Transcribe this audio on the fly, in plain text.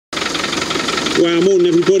Wow, morning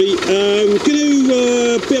everybody. Going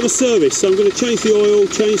to bit of a service. So I'm going to change the oil,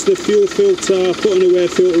 change the fuel filter, put an air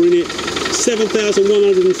filter in it.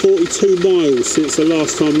 7,142 miles since the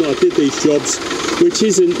last time that I did these jobs, which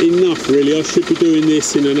isn't enough really. I should be doing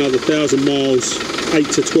this in another 1,000 miles. 8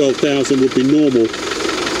 to 12,000 would be normal.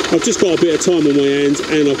 I've just got a bit of time on my hands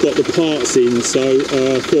and I've got the parts in, so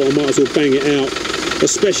I thought I might as well bang it out,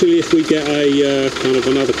 especially if we get a kind of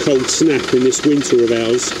another cold snap in this winter of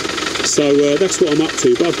ours. So that's what I'm up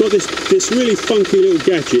to. But I've got this really funky little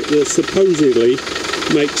gadget that supposedly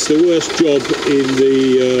makes the worst job in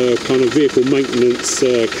the kind of vehicle maintenance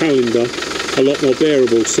calendar a lot more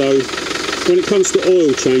bearable. So when it comes to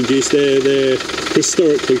oil changes, they're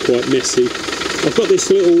historically quite messy. I've got this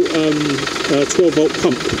little 12 volt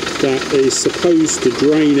pump that is supposed to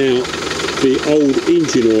drain out the old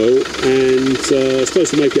engine oil and supposed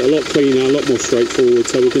to make it a lot cleaner, a lot more straightforward,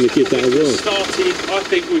 so we're going to give that a whirl. Started, I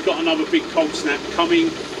think we've got another big cold snap coming.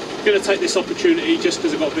 Going to take this opportunity, just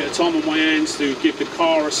because I've got a bit of time on my hands, to give the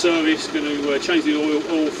car a service. Going to change the oil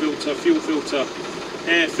filter, fuel filter,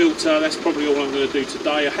 air filter. That's probably all I'm going to do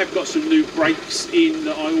today. I have got some new brakes in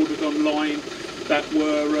that I ordered online that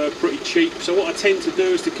were pretty cheap. So what I tend to do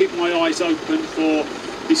is to keep my eyes open for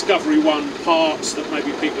Discovery One parts that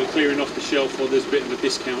maybe people are clearing off the shelf or there's a bit of a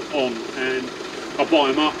discount on, and I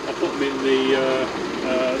buy them up, I put them in the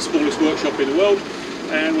smallest workshop in the world,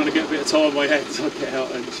 and when I get a bit of time on my hands I get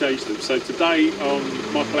out and change them. So today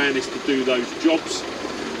my plan is to do those jobs.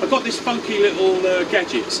 I've got this funky little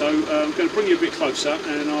gadget, so I'm going to bring you a bit closer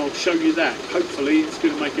and I'll show you that. Hopefully it's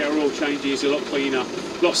going to make our oil changes a lot cleaner,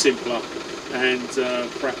 a lot simpler, and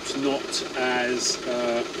perhaps not as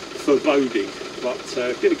foreboding, but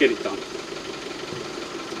going to get it done.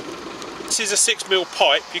 This is a 6mm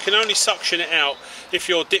pipe. You can only suction it out if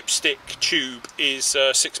your dipstick tube is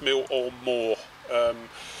 6mm or more.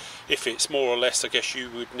 If it's more or less, I guess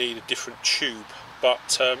you would need a different tube,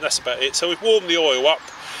 but that's about it. So we've warmed the oil up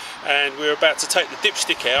and we're about to take the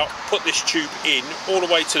dipstick out, put this tube in all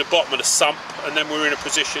the way to the bottom of the sump, and then we're in a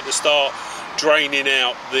position to start draining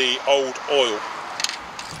out the old oil.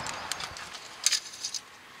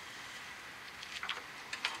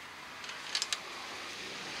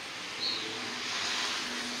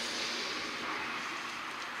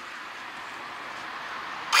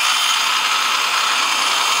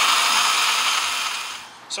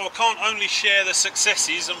 So I can't only share the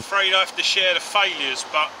successes, I'm afraid I have to share the failures,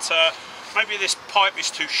 but maybe this pipe is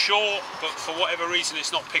too short, but for whatever reason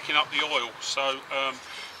it's not picking up the oil, so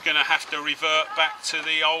going to have to revert back to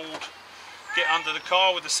the old, get under the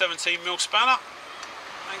car with the 17mm spanner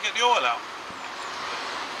and get the oil out.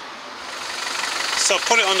 So I've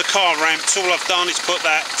put it on the car ramp. All I've done is put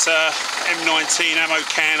that M19 ammo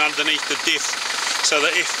can underneath the diff, so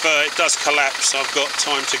that if it does collapse I've got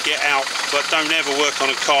time to get out. But don't ever work on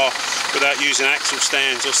a car without using axle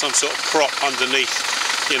stands or some sort of prop underneath.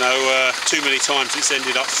 You know, too many times it's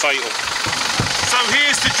ended up fatal. So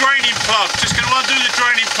here's the draining plug. Just going to undo the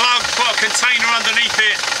draining plug, put a container underneath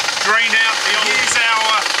it, drain out the oil. Here's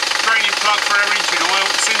our draining plug for our engine oil.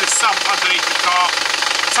 It's in the sump underneath the car,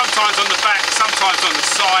 sometimes on the back, sometimes on the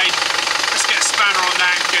side. Let's get a spanner on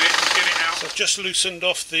that and get it out. So I've just loosened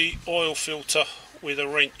off the oil filter with a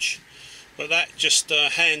wrench, but that just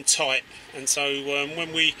hand tight, and so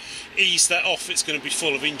when we ease that off it's going to be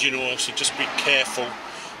full of engine oil, so just be careful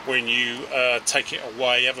when you take it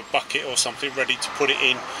away. Have a bucket or something ready to put it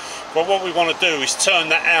in. But what we want to do is turn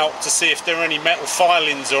that out to see if there are any metal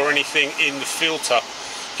filings or anything in the filter.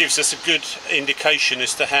 Gives us a good indication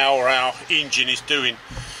as to how our engine is doing.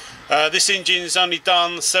 This engine's only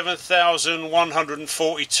done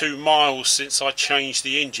 7,142 miles since I changed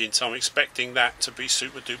the engine, so I'm expecting that to be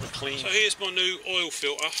super duper clean. So here's my new oil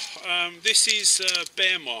filter. This is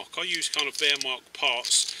Bearmark. I use kind of Bearmark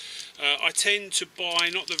parts. I tend to buy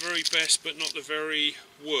not the very best but not the very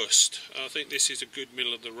worst. I think this is a good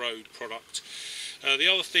middle of the road product. The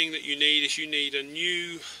other thing that you need is you need a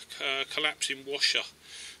new collapsing washer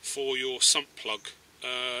for your sump plug.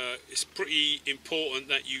 It's pretty important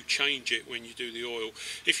that you change it when you do the oil.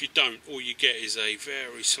 If you don't, all you get is a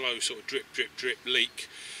very slow sort of drip drip drip leak.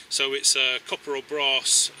 So it's a copper or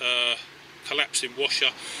brass collapsing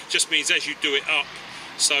washer. Just means as you do it up,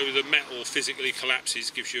 so the metal physically collapses,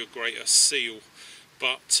 gives you a greater seal.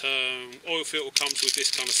 But oil filter comes with this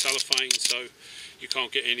kind of cellophane, so you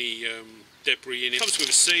can't get any debris in it. It comes with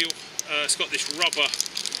a seal. It's got this rubber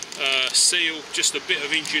seal, just a bit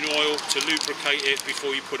of engine oil to lubricate it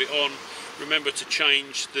before you put it on. Remember to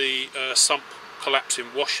change the sump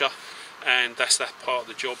collapsing washer, and that's that part of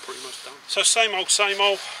the job pretty much done. So same old,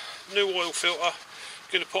 new oil filter.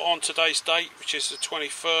 Going to put on today's date, which is the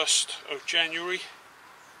 21st of January.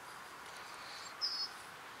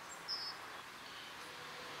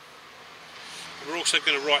 We're also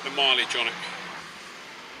going to write the mileage on it.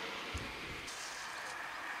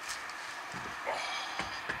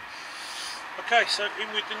 Okay, so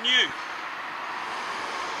in with the new.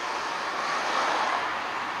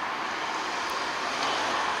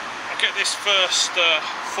 I'll get this first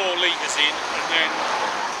 4 litres in, and then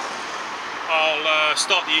I'll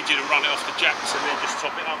start the engine and run it off the jacks and then just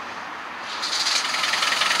top it up.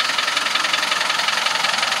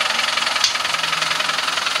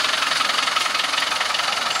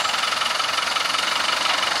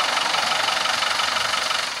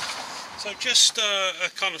 So just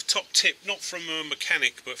a kind of top tip, not from a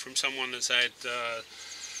mechanic but from someone that's had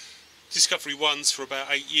Discovery 1s for about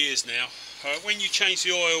 8 years now. When you change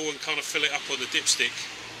the oil and kind of fill it up on the dipstick,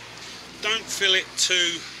 don't fill it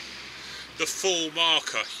to the full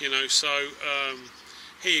marker, you know, so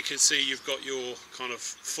here you can see you've got your kind of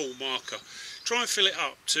full marker. Try and fill it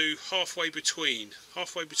up to halfway between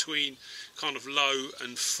kind of low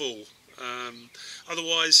and full.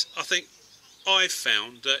 Otherwise, I think I've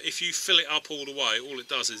found that if you fill it up all the way, all it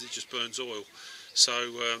does is it just burns oil. So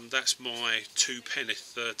that's my 2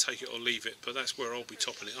 penneth, take it or leave it, but that's where I'll be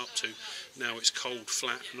topping it up to now it's cold,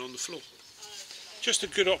 flat and on the floor. Just a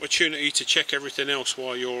good opportunity to check everything else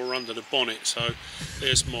while you're under the bonnet. So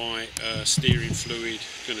there's my steering fluid,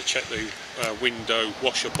 going to check the window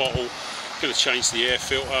washer bottle, going to change the air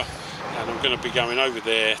filter, and I'm going to be going over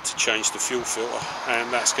there to change the fuel filter,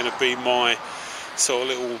 and that's going to be my sort of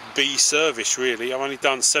little B service really. I've only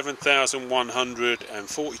done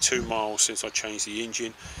 7,142 miles since I changed the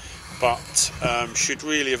engine, but should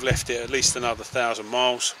really have left it at least another 1,000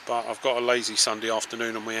 miles, but I've got a lazy Sunday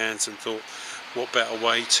afternoon on my hands and thought, what better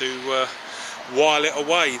way to while it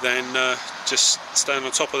away than just stand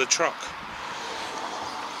on top of the truck.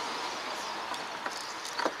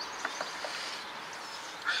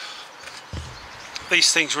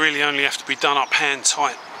 These things really only have to be done up hand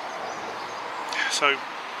tight. So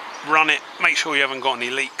run it, make sure you haven't got any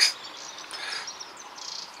leaks.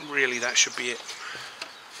 Really, that should be it.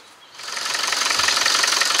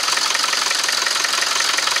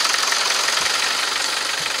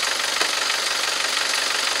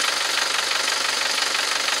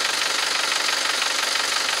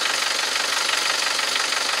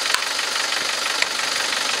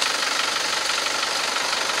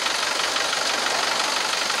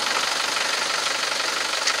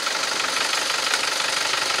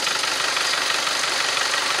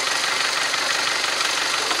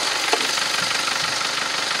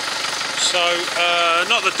 So,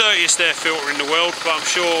 not the dirtiest air filter in the world, but I'm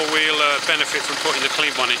sure we'll benefit from putting the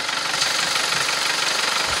clean one in.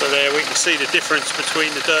 So there we can see the difference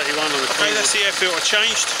between the dirty one and the clean one. Okay, that's the air filter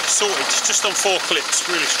changed, sorted, just on 4 clips,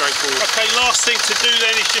 really straightforward. Okay, last thing to do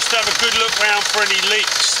then is just have a good look round for any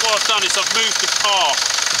leaks. What I've done is I've moved the car,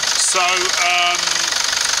 so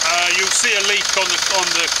you'll see a leak on the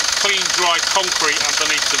clean, dry concrete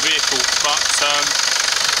underneath the vehicle, but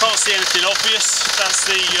can't see anything obvious. That's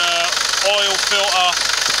the oil filter,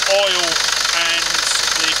 oil and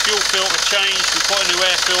the fuel filter changed. We put a new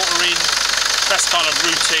air filter in. That's kind of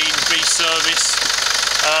routine B service.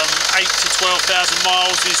 8 to 12,000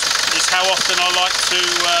 miles is how often I like to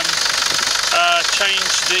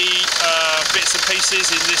change the bits and pieces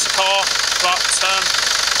in this car. But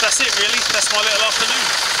that's it really. That's my little afternoon.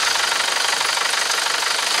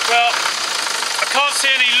 Well, I can't see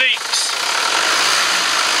any leaks.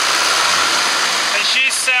 And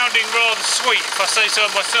she's sounding rather sweet, if I say so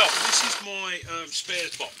myself. This is my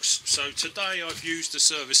spares box. So today I've used a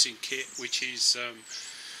servicing kit, which is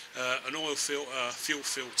an oil filter, fuel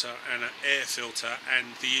filter and an air filter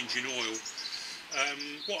and the engine oil.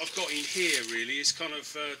 What I've got in here really is kind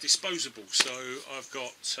of disposable. So I've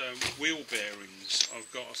got wheel bearings,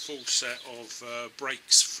 I've got a full set of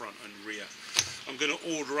brakes front and rear. I'm going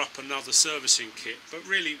to order up another servicing kit, but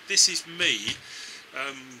really this is me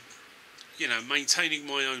you know, maintaining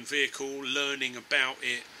my own vehicle, learning about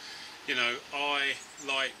it. You know, I,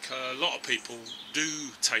 like a lot of people,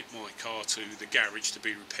 do take my car to the garage to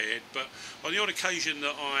be repaired, but on the odd occasion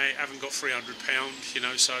that I haven't got £300, you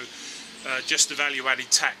know, so just the value-added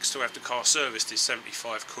tax to have the car serviced is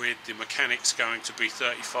 75 quid. The mechanic's going to be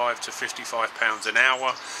 35 to 55 pounds an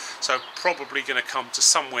hour, so probably going to come to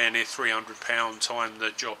somewhere near £300 time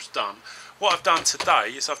the job's done. What I've done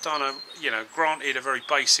today is I've done granted a very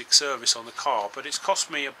basic service on the car, but it's cost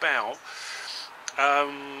me about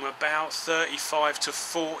 35 to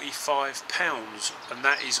 45 pounds, and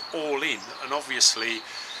that is all in. And obviously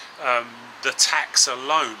the tax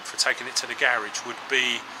alone for taking it to the garage would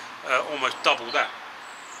be almost double that.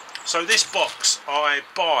 So this box, I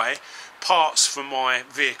buy parts for my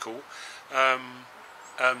vehicle,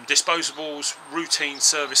 disposables, routine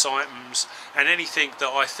service items, and anything that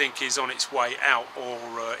I think is on its way out or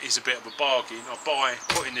is a bit of a bargain, I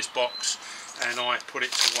put in this box and I put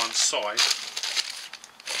it to one side,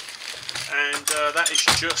 and that is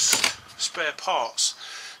just spare parts.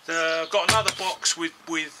 I've got another box with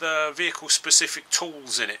vehicle specific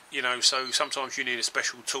tools in it, you know, so sometimes you need a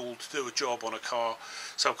special tool to do a job on a car.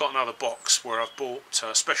 So I've got another box where I've bought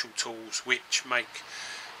special tools which make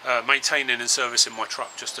maintaining and servicing my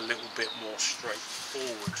truck just a little bit more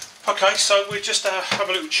straightforward. Okay, so we'll just have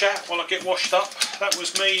a little chat while I get washed up. That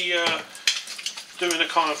was me doing a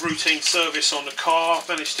kind of routine service on the car.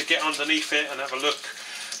 Managed to get underneath it and have a look,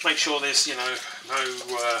 make sure there's, you know, no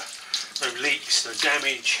leaks, no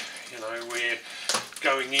damage. You know, we're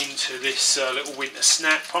going into this little winter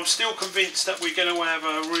snap. I'm still convinced that we're going to have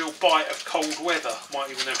a real bite of cold weather.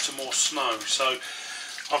 Might even have some more snow. So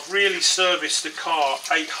I've really serviced the car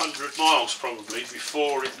 800 miles probably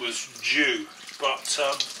before it was due. But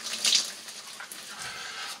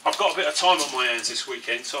I've got a bit of time on my hands this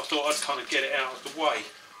weekend, so I thought I'd kind of get it out of the way.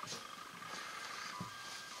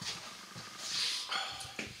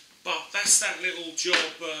 But that's that little job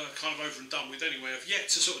kind of over and done with anyway. I've yet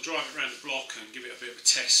to sort of drive it around the block and give it a bit of a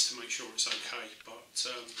test to make sure it's okay. But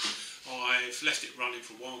I've left it running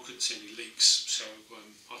for a while, couldn't see any leaks, so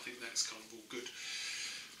I think that's kind of all good.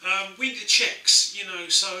 Winter checks, you know,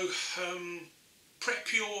 so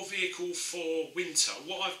prep your vehicle for winter.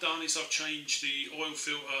 What I've done is I've changed the oil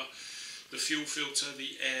filter, the fuel filter,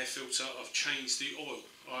 the air filter. I've changed the oil.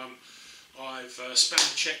 I've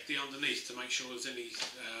spam checked the underneath to make sure there's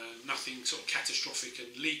nothing sort of catastrophic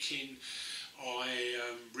and leaking. I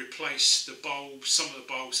replaced the bulbs, some of the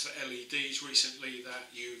bulbs for LEDs recently that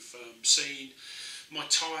you've seen. My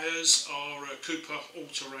tyres are Cooper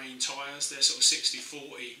all-terrain tyres. They're sort of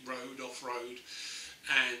 60-40 road, off-road,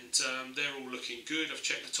 and they're all looking good. I've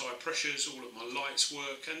checked the tyre pressures, all of my lights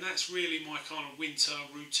work, and that's really my kind of winter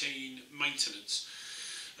routine maintenance.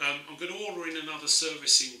 I'm going to order in another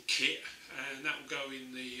servicing kit, and that will go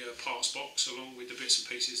in the parts box along with the bits and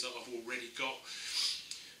pieces that I've already got.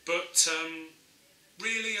 But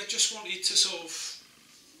really I just wanted to sort of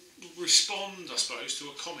respond, I suppose, to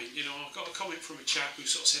a comment. You know, I got a comment from a chap who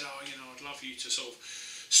sort of said, oh, you know, I'd love you to sort of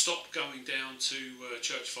stop going down to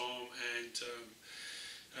Church Farm and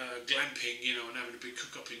glamping, you know, and having a big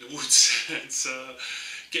cook up in the woods and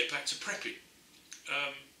get back to prepping.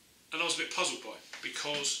 And I was a bit puzzled by it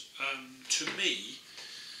because to me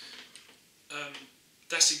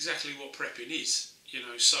that's exactly what prepping is, you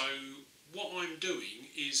know. So what I'm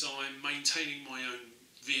doing is I'm maintaining my own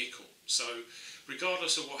vehicle, so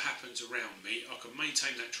regardless of what happens around me, I can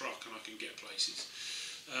maintain that truck and I can get places.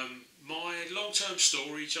 My long-term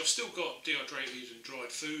storage, I've still got dehydrated and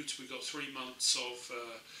dried foods. We've got 3 months of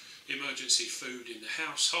emergency food in the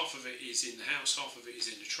house. Half of it is in the house, half of it is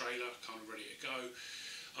in the trailer, kind of ready to go.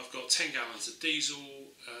 I've got 10 gallons of diesel,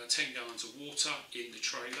 10 gallons of water in the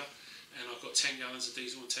trailer, and I've got 10 gallons of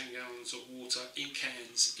diesel and 10 gallons of water in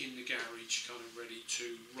cans in the garage, kind of ready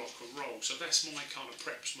to rock and roll. So that's my kind of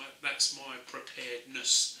preps, that's my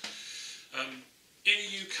preparedness. In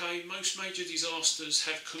the UK, most major disasters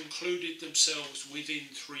have concluded themselves within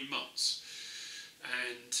 3 months,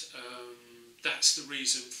 and that's the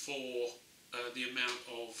reason for the amount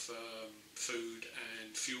of food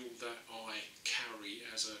and fuel that I carry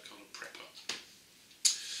as a kind of prepper.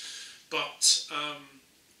 But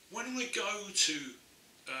when I go to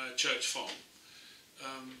Church Farm,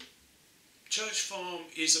 Church Farm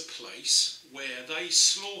is a place where they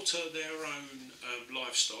slaughter their own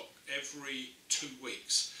livestock every 2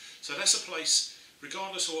 weeks. So that's a place,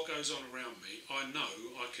 regardless of what goes on around me, I know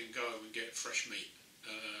I can go and get fresh meat.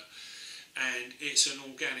 And it's an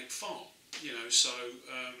organic farm, you know, so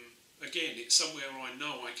again, it's somewhere I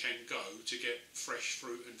know I can go to get fresh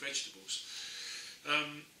fruit and vegetables.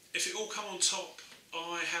 If it all come on top,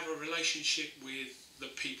 I have a relationship with the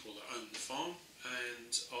people that own the farm,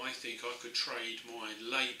 and I think I could trade my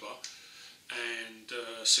labour and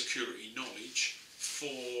security knowledge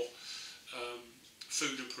for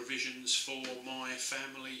food and provisions for my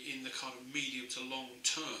family in the kind of medium to long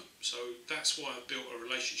term. So that's why I built a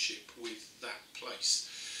relationship with that place.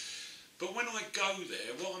 But when I go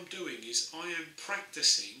there, what I'm doing is I am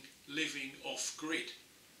practicing living off grid.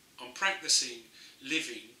 I'm practicing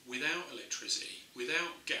living without electricity,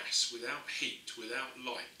 without gas, without heat, without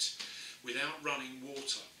light, without running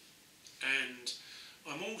water. And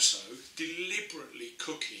I'm also deliberately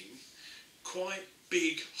cooking quite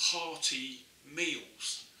big hearty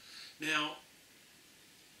meals. Now,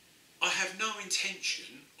 I have no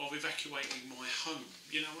intention of evacuating my home,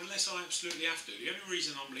 you know, unless I absolutely have to. The only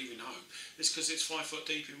reason I'm leaving home is because it's 5 foot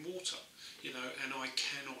deep in water, you know, and I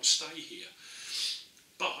cannot stay here.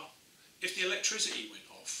 But if the electricity went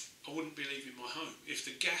off, I wouldn't be leaving my home. If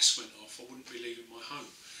the gas went off, I wouldn't be leaving my home.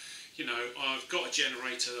 You know, I've got a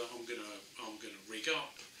generator that I'm gonna rig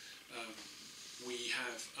up. We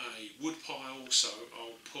have a wood pile, so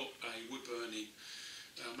I'll put a wood burning,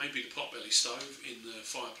 maybe the potbelly stove in the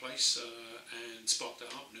fireplace and spark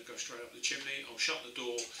that up, and it'll go straight up the chimney. I'll shut the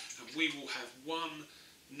door, and we will have one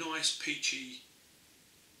nice peachy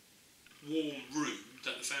warm room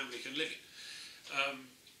that the family can live in.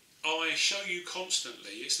 I show you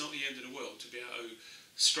constantly, it's not the end of the world to be able to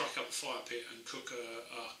strike up a fire pit and cook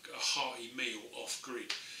a hearty meal off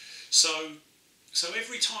grid. So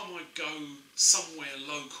every time I go somewhere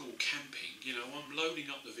local camping, you know, I'm loading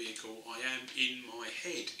up the vehicle, I am in my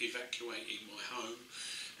head evacuating my home,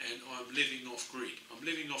 and I'm living off grid. I'm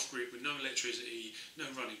living off grid with no electricity, no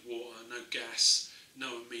running water, no gas,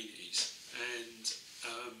 no amenities. And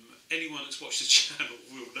anyone that's watched the channel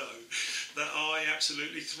will know that I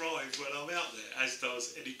absolutely thrive when I'm out there, as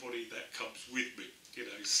does anybody that comes with me, you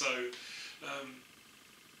know. So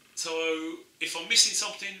if I'm missing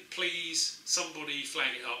something, please somebody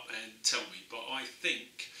flag it up and tell me. But I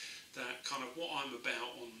think that kind of what I'm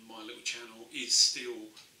about on my little channel is still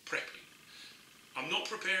prepping. I'm not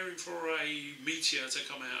preparing for a meteor to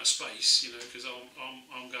come out of space, you know, because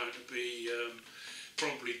I'm going to be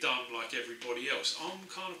probably done like everybody else. I'm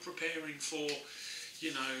kind of preparing for,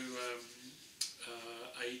 you know,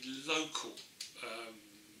 a local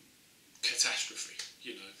catastrophe,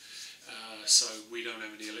 you know. So we don't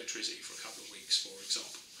have any electricity for a couple of weeks, for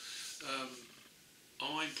example.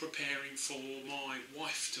 I'm preparing for my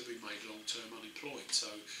wife to be made long-term unemployed, so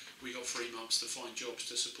we got 3 months to find jobs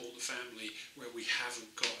to support the family where we haven't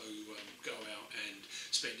got to go out and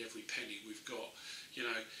spend every penny we've got. You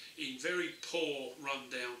know, in very poor,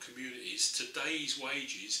 run-down communities, today's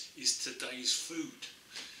wages is today's food.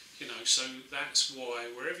 You know, so that's why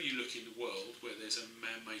wherever you look in the world where there's a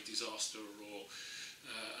man-made disaster or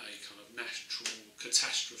a kind of natural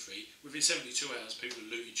catastrophe, within 72 hours people are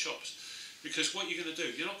looting shops. Because what you're going to do,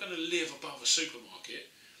 you're not going to live above a supermarket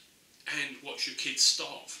and watch your kids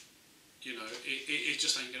starve. You know, it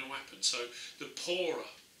just ain't going to happen. So the poorer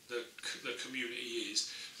the community is,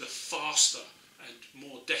 the faster and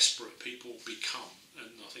more desperate people become. And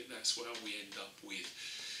I think that's where we end up with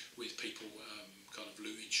people kind of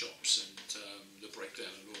looting shops and the breakdown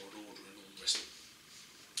of law and order and all the rest of it.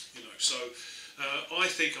 You know, so I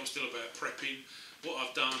think I'm still about prepping. What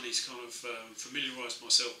I've done is kind of familiarised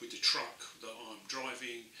myself with the truck that I'm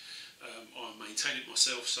driving. I maintain it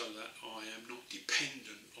myself so that I am not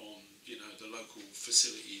dependent on, you know, the local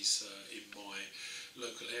facilities in my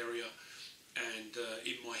local area. And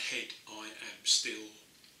in my head, I am still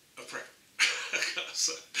a prepper.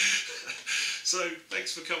 So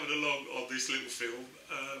thanks for coming along on this little film.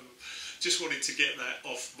 Just wanted to get that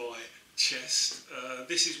off my chest.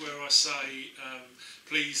 This is where I say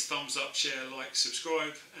please thumbs up, share, like,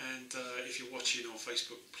 subscribe, and if you're watching on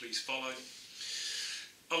Facebook, please follow.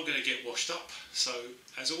 I'm going to get washed up, so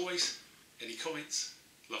as always, any comments,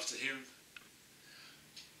 love to hear them.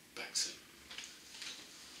 Back soon.